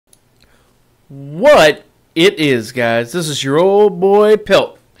What it is, guys. This is your old boy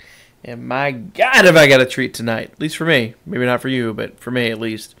Pilt. And my God, have I got a treat tonight. At least for me. Maybe not for you, but for me at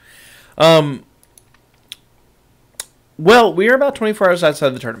least. Well, we are about 24 hours outside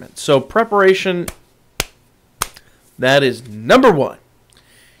the tournament. So preparation, that is number one.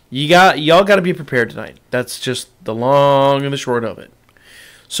 Y'all got to be prepared tonight. That's just the long and the short of it.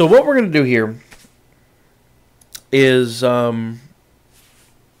 So what we're going to do here is I'm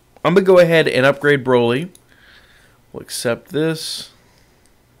going to go ahead and upgrade Broly. We'll accept this.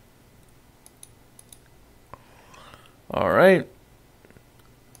 Alright.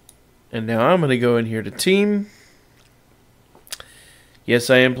 And now I'm going to go in here to team. Yes,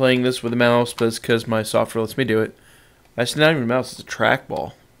 I am playing this with a mouse, but it's because my software lets me do it. Actually, not even a mouse, it's a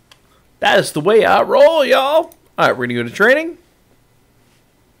trackball. That is the way I roll, y'all. Alright, we're going to go to training.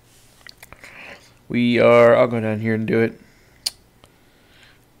 I'll go down here and do it.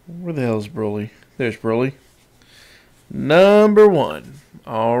 Where the hell is Broly? There's Broly. Number one.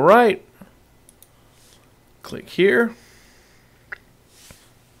 Alright. Click here.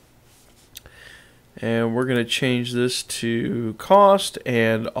 And we're going to change this to cost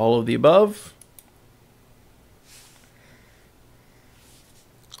and all of the above.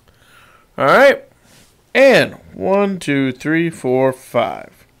 Alright. And 1, 2, 3, 4,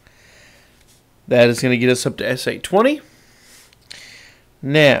 5. That is going to get us up to SA20.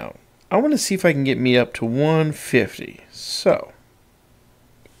 Now, I want to see if I can get me up to 150. So,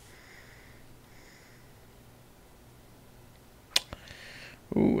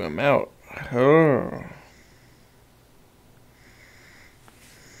 ooh, I'm out. Oh.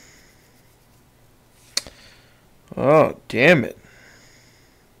 Oh, damn it.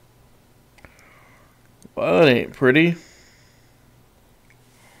 Well, that ain't pretty.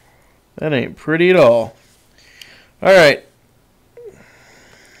 That ain't pretty at all. Alright.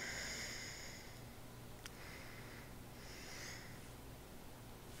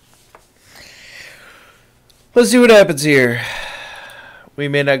 Let's see what happens here. We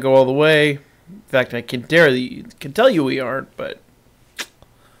may not go all the way. In fact, I can tell you we aren't, but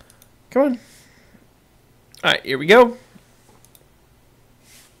come on. Alright, here we go.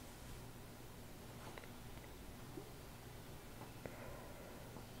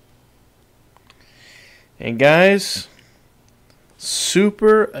 And guys,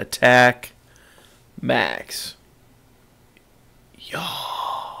 Super Attack Max. Y'all.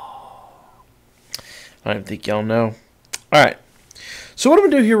 I don't even think y'all know. Alright. So what I'm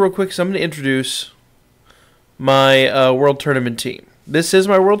going to do here real quick is I'm going to introduce my World Tournament team. This is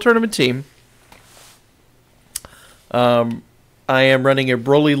my World Tournament team. I am running a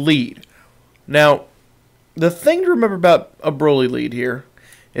Broly lead. Now, the thing to remember about a Broly lead here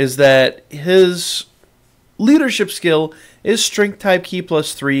is that his leadership skill is Strength type Key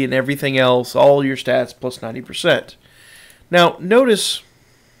 +3 and everything else, all your stats plus 90%. Now, notice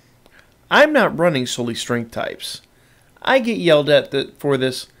I'm not running solely Strength types. I get yelled at for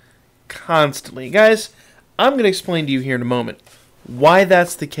this constantly. Guys, I'm going to explain to you here in a moment why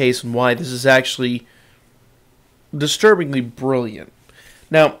that's the case and why this is actually disturbingly brilliant.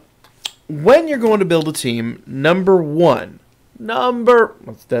 Now, when you're going to build a team,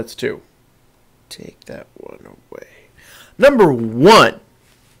 that's two. Take that one away. Number one,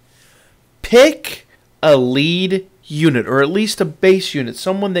 pick a lead unit, or at least a base unit,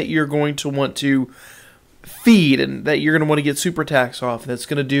 someone that you're going to want to feed and that you're going to want to get super attacks off that's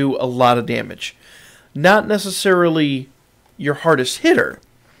going to do a lot of damage. Not necessarily your hardest hitter.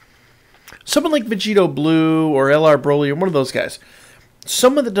 Someone like Vegito Blue or LR Broly or one of those guys.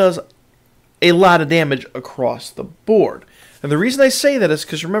 Someone that does a lot of damage across the board. And the reason I say that is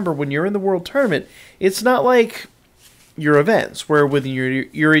because remember, when you're in the World Tournament, it's not like your events, where when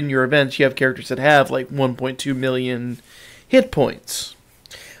you're in your events, you have characters that have like 1.2 million hit points.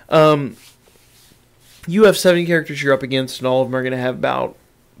 You have 7 characters you're up against, and all of them are going to have about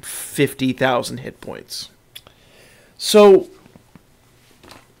 50,000 hit points. So,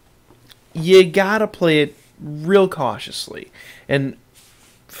 you got to play it real cautiously. And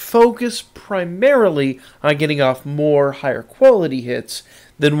focus primarily on getting off more higher quality hits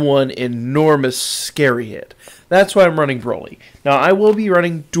than one enormous scary hit. That's why I'm running Broly. Now, I will be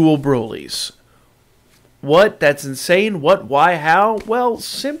running dual Brolys. What? That's insane. What? Why? How? Well,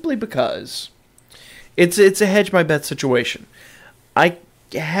 simply because it's a hedge my bet situation. I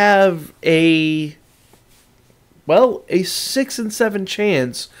have a 6 in 7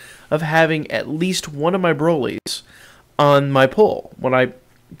 chance of having at least one of my Brolys on my pull when I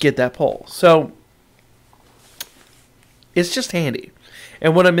get that pull. So it's just handy.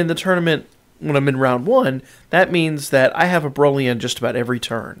 And when I'm in the tournament, when I'm in round 1, that means that I have a Broly on just about every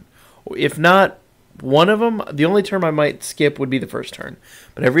turn. If not one of them, the only turn I might skip would be the first turn.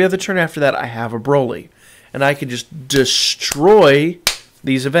 But every other turn after that, I have a Broly. And I can just destroy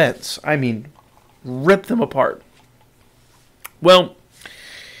these events. I mean, rip them apart. Well,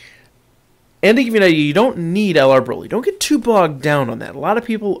 and to give you an idea, you don't need LR Broly. Don't get too bogged down on that. A lot of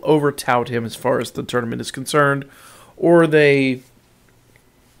people over-tout him as far as the tournament is concerned, or they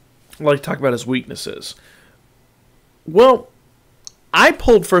like to talk about his weaknesses. Well, I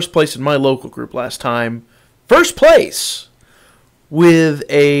pulled first place in my local group last time. First place! With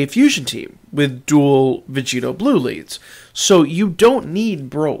a fusion team with dual Vegito Blue leads. So you don't need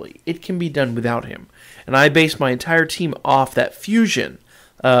Broly. It can be done without him. And I based my entire team off that fusion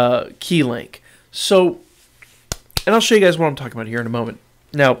key link. So, and I'll show you guys what I'm talking about here in a moment.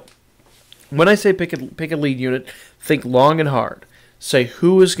 Now, when I say pick a lead unit, think long and hard. Say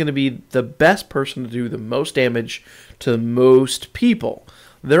who is going to be the best person to do the most damage to the most people.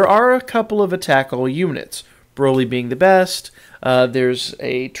 There are a couple of attack all units. Broly being the best. There's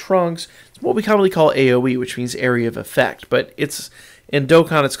a Trunks. It's what we commonly call AoE, which means area of effect. But it's in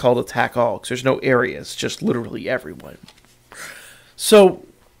Dokkan, it's called attack all, because there's no area. It's just literally everyone. So,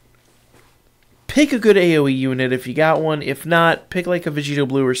 pick a good AoE unit if you got one. If not, pick like a Vegito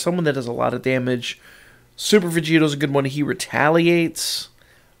Blue or someone that does a lot of damage. Super Vegito's a good one. He retaliates.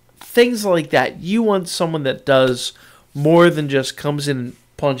 Things like that. You want someone that does more than just comes in,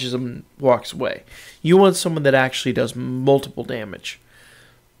 punches him, and walks away. You want someone that actually does multiple damage.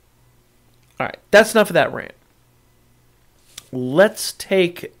 Alright, that's enough of that rant. Let's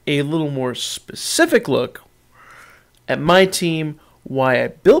take a little more specific look at my team, why I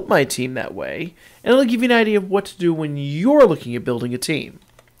built my team that way, and it'll give you an idea of what to do when you're looking at building a team.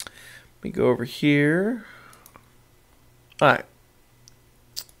 Let me go over here. Alright.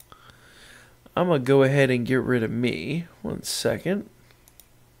 I'm going to go ahead and get rid of me. 1 second.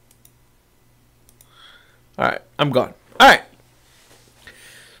 Alright, I'm gone. Alright.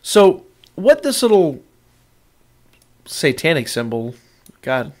 So, what this little satanic symbol,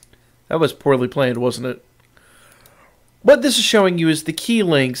 God, that was poorly planned, wasn't it? What this is showing you is the key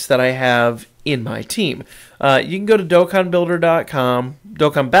links that I have in my team. You can go to DokkanBuilder.com,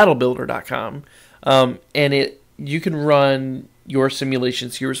 DokkanBattleBuilder.com, and you can run your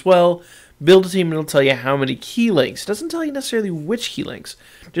simulations here as well. Build a team and it'll tell you how many key links. It doesn't tell you necessarily which key links,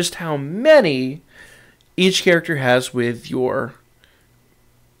 just how many each character has with your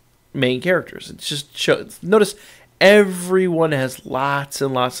main characters. It just shows. Notice everyone has lots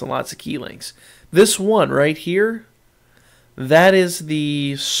and lots and lots of key links. This one right here, that is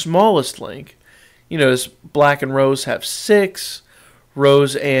the smallest link. You notice Black and Rose have 6,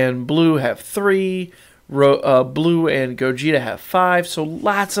 Rose and Blue have 3, Blue and Gogeta have 5, so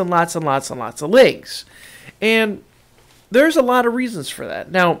lots and lots and lots and lots of links. And there's a lot of reasons for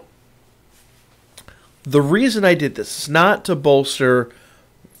that. Now, the reason I did this is not to bolster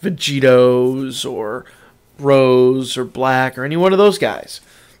Vegito's or Rose or Black or any one of those guys.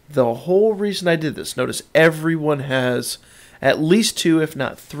 The whole reason I did this, notice everyone has at least 2, if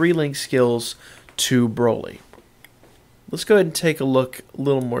not 3 link skills to Broly. Let's go ahead and take a look a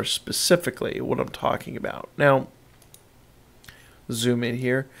little more specifically at what I'm talking about. Now, zoom in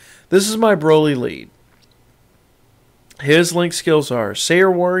here. This is my Broly lead. His link skills are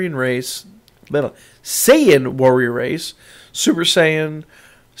Saiyan Warrior Race, Super Saiyan,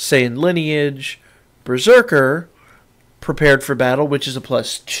 Saiyan Lineage, Berserker, Prepared for Battle, which is a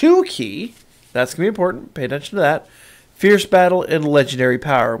 +2 key. That's going to be important. Pay attention to that. Fierce Battle, and Legendary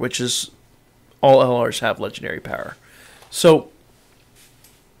Power, which is all LRs have Legendary Power. So,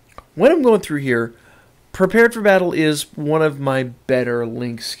 when I'm going through here, Prepared for Battle is one of my better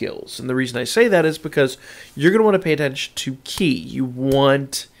link skills. And the reason I say that is because you're going to want to pay attention to key. You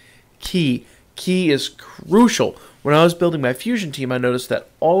want key. Key is crucial. When I was building my fusion team, I noticed that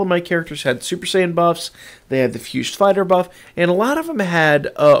all of my characters had Super Saiyan buffs, they had the Fused Fighter buff, and a lot of them had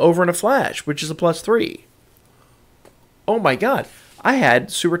Over in a Flash, which is a +3. Oh my god, I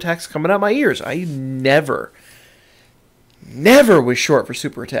had super attacks coming out my ears. I never was short for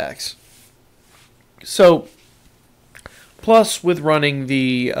super attacks. So, plus with running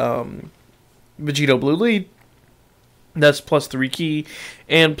the Vegito Blue lead, that's +3 key,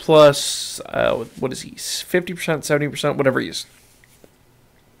 and plus, what is he, 50%, 70%, whatever he is,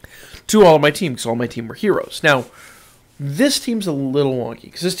 to all of my team, because all my team were heroes. Now, this team's a little wonky,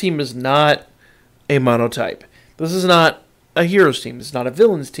 because this team is not a monotype. This is not a heroes team. It's not a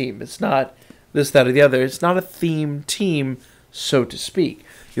villains team. It's not this, that, or the other. It's not a theme team, so to speak.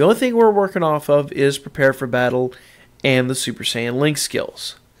 The only thing we're working off of is Prepare for Battle and the Super Saiyan Link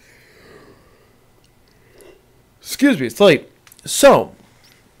skills. Excuse me, it's late. So,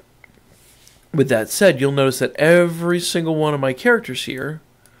 With that said, you'll notice that every single one of my characters here,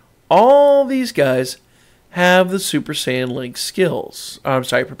 all these guys, have the Super Saiyan Link skills. I'm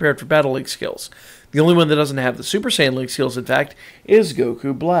sorry, Prepared for Battle Link skills. The only one that doesn't have the Super Saiyan Link skills, in fact, is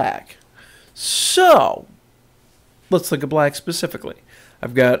Goku Black. So, let's look at Black specifically.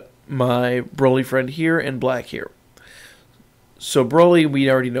 I've got my Broly friend here and Black here. So Broly, we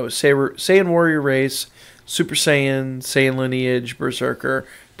already know, Saiyan Warrior Race, Super Saiyan, Saiyan Lineage, Berserker,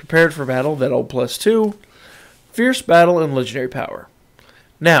 Prepared for Battle, that old +2, Fierce Battle, and Legendary Power.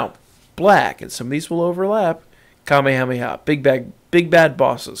 Now, Black, and some of these will overlap, Kamehameha, Big Bad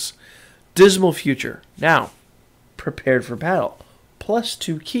Bosses, Dismal Future. Now, Prepared for Battle,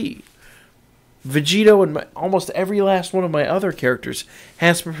 +2 Ki. Vegito and almost every last one of my other characters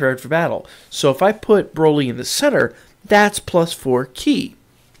has Prepared for Battle. So if I put Broly in the center, that's +4 Ki.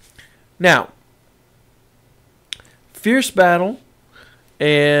 Now, Fierce Battle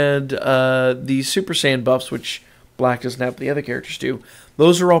and the Super Saiyan buffs, which Black doesn't have, but the other characters do,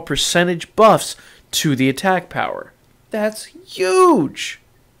 those are all percentage buffs to the attack power. That's huge.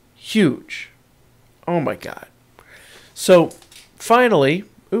 Huge. Oh my god. So, finally,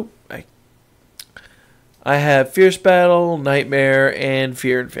 I have Fierce Battle, Nightmare, and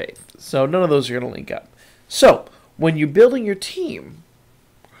Fear and Faith. So none of those are going to link up. So, when you're building your team,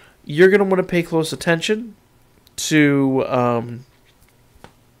 you're going to want to pay close attention to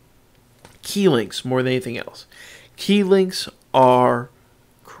key links more than anything else. Key links are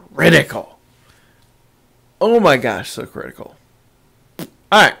critical. Oh my gosh, so critical.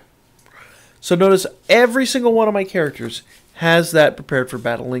 Alright. So notice every single one of my characters has that Prepared for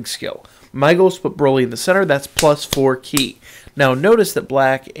Battle Link skill. My goal is to put Broly in the center. That's +4 Ki. Now notice that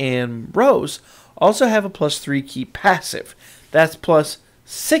Black and Rose also have a +3 Ki passive. That's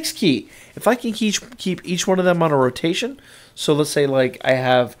 +6 Ki. If I can keep each one of them on a rotation, so let's say like I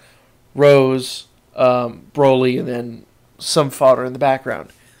have Rose, Broly, and then some fodder in the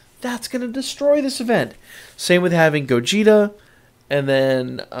background, that's going to destroy this event. Same with having Gogeta, and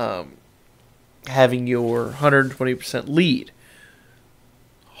then having your 120% lead.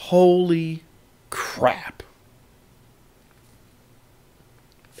 Holy crap.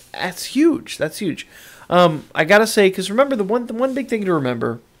 That's huge. That's huge. I gotta say, because remember, the one big thing to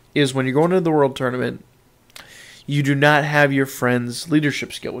remember is when you're going to the World Tournament, you do not have your friend's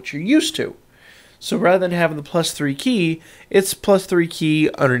leadership skill, which you're used to. So rather than having the +3 Ki, it's +3 Ki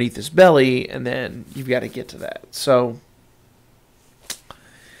underneath his belly, and then you've got to get to that. So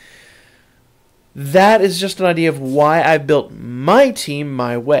that is just an idea of why I built my team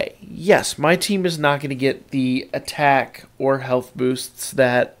my way. Yes, my team is not going to get the attack or health boosts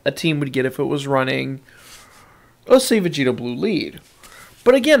that a team would get if it was running, let's say, Vegeta Blue lead.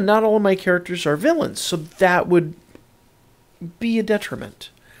 But again, not all of my characters are villains, so that would be a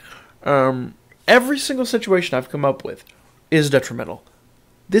detriment. Every single situation I've come up with is detrimental.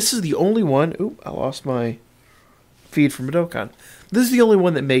 This is the only one... Ooh, I lost my feed from Dokkan. This is the only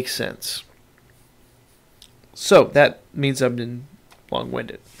one that makes sense. So, that means I've been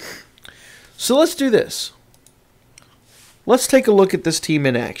long-winded. So let's do this. Let's take a look at this team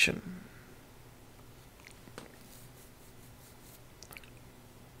in action.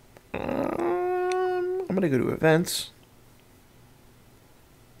 I'm going to go to events.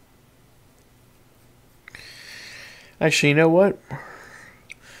 Actually, you know what?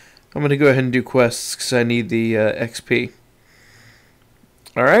 I'm going to go ahead and do quests because I need the XP.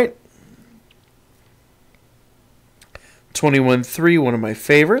 Alright. 21-3, one of my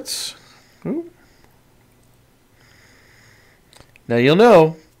favorites. Ooh. Now you'll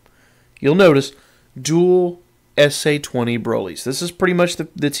notice, dual SA20 Brolys. This is pretty much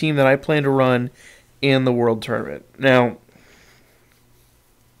the team that I plan to run in the World Tournament. Now,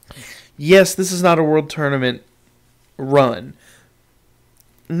 yes, this is not a World Tournament run.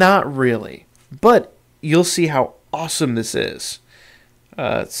 Not really. But you'll see how awesome this is.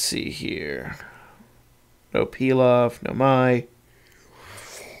 Let's see here. No Pilaf, no Mai.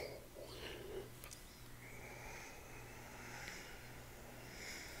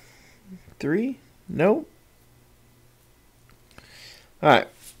 Three? No. Alright.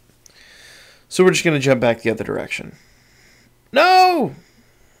 So we're just going to jump back the other direction. No!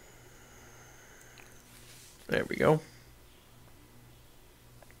 There we go.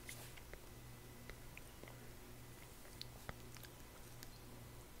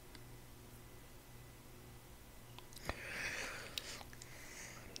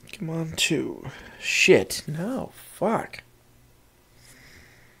 Come on, two. Shit. No. Fuck.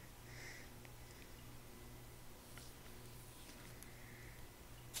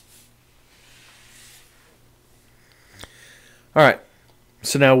 Alright.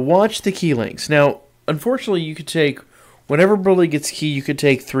 So now watch the key links. Now, unfortunately, you could take, whenever Broly gets key, you could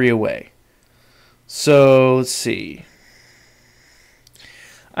take 3 away. So, let's see.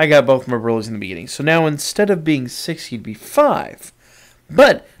 I got both my Brolys in the beginning. So now instead of being 6, he'd be 5.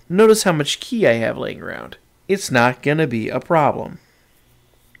 But notice how much key I have laying around. It's not going to be a problem.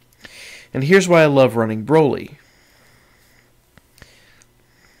 And here's why I love running Broly.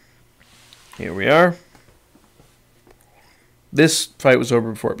 Here we are. This fight was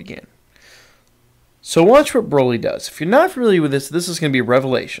over before it began. So watch what Broly does. If you're not familiar with this, this is going to be a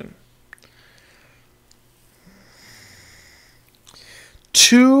revelation.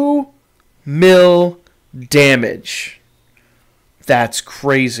 2 mil damage. That's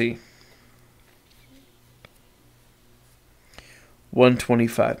crazy.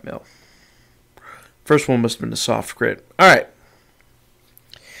 125 mil. First one must have been a soft crit. Alright.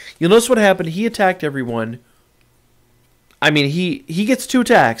 You'll notice what happened. He attacked everyone. I mean, he gets 2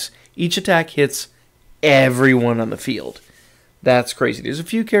 attacks. Each attack hits everyone on the field. That's crazy. There's a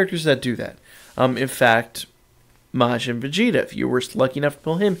few characters that do that. In fact, Majin Vegeta, if you were lucky enough to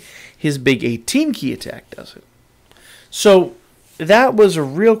pull him, his big 18 key attack does it. So, that was a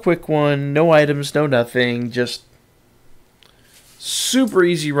real quick one. No items, no nothing. Just super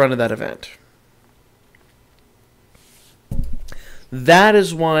easy run of that event. That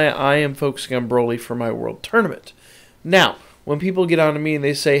is why I am focusing on Broly for my World Tournament. Now, when people get on to me and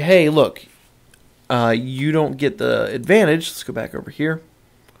they say, hey, look, you don't get the advantage. Let's go back over here.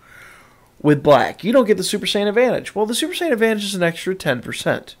 With Black, you don't get the Super Saiyan advantage. Well, the Super Saiyan advantage is an extra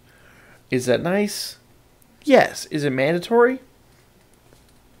 10%. Is that nice? Yes. Is it mandatory?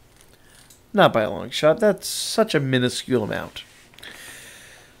 Not by a long shot. That's such a minuscule amount.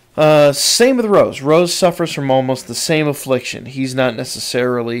 Same with Rose. Rose suffers from almost the same affliction. He's not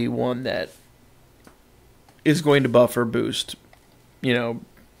necessarily one that is going to buff or boost, you know,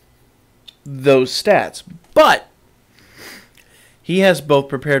 those stats. But he has both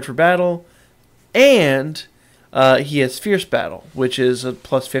Prepared for Battle and he has Fierce Battle, which is a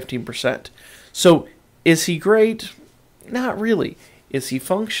plus 15%. So, is he great? Not really. Is he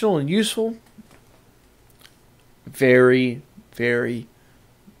functional and useful? Very, very,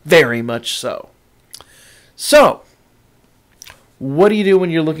 very much so. So, what do you do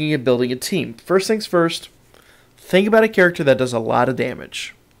when you're looking at building a team? First things first, think about a character that does a lot of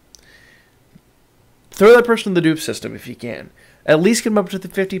damage. Throw that person in the dupe system if you can. At least get them up to the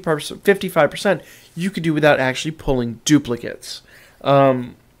 55% you could do without actually pulling duplicates.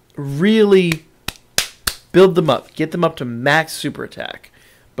 Really build them up. Get them up to max super attack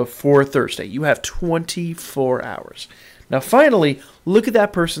before Thursday. You have 24 hours. Now finally, look at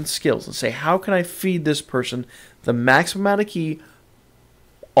that person's skills and say, how can I feed this person the maximum amount of ki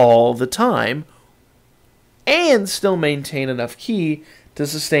all the time and still maintain enough ki to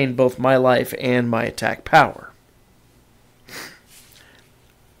sustain both my life and my attack power?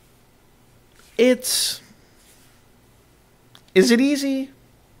 Is it easy?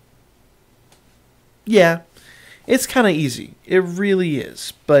 Yeah, it's kind of easy. It really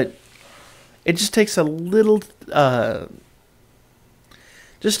is. But it just takes a little,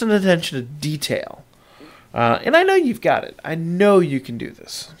 just an attention to detail. And I know you've got it. I know you can do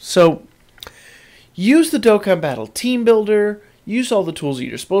this. So, use the Dokkan Battle Team Builder. Use all the tools at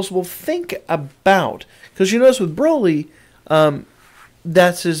your disposal. Think about, because you notice with Broly,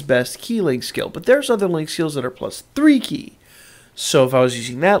 that's his best key link skill. But there's other link skills that are plus 3 key. So if I was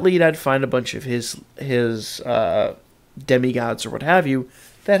using that lead, I'd find a bunch of his demigods or what have you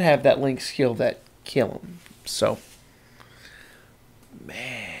that have that link skill that kill him. So,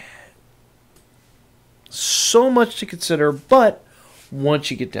 man, so much to consider. But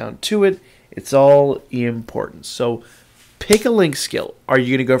once you get down to it, it's all important. So pick a link skill. Are you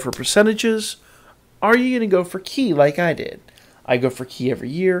going to go for percentages? Are you going to go for key like I did? I go for key every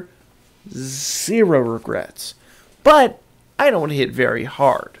year. 0 regrets. But I don't want to hit very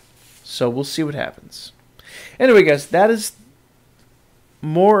hard. So we'll see what happens. Anyway, guys, that is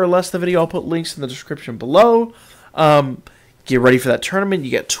more or less the video. I'll put links in the description below. Get ready for that tournament.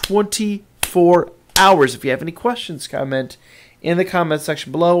 You get 24 hours. If you have any questions, comment in the comment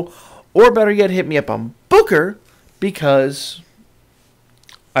section below. Or better yet, hit me up on Booker, because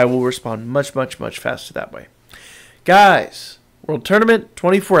I will respond much, much, much faster that way. Guys, World Tournament,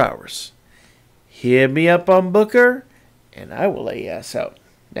 24 hours. Hit me up on Booker, and I will lay your ass out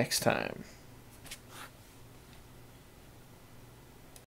next time.